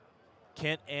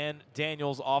Kent and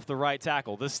Daniels off the right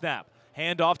tackle. The snap.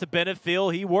 Hand off to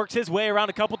Benefield. He works his way around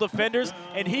a couple defenders,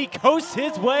 and he coasts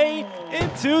his way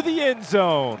into the end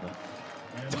zone.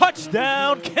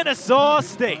 Touchdown, Kennesaw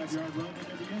State.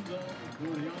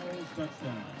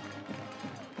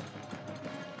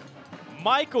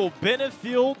 Michael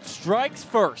Benefield strikes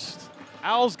first.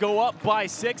 Owls go up by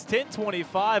 6,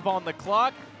 10:25 on the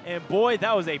clock, and boy,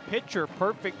 that was a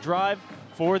picture-perfect drive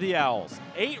for the Owls.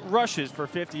 8 rushes for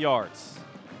 50 yards.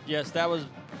 Yes, that was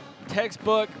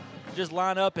textbook. Just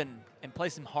line up and play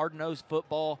some hard-nosed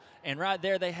football. And right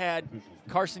there they had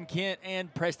Carson Kent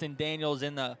and Preston Daniels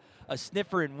in a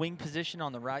sniffer and wing position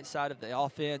on the right side of the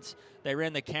offense. They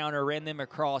ran the counter, ran them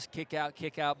across, kick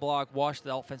out block, washed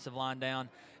the offensive line down.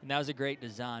 And that was a great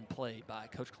design play by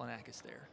Coach Klanakis there.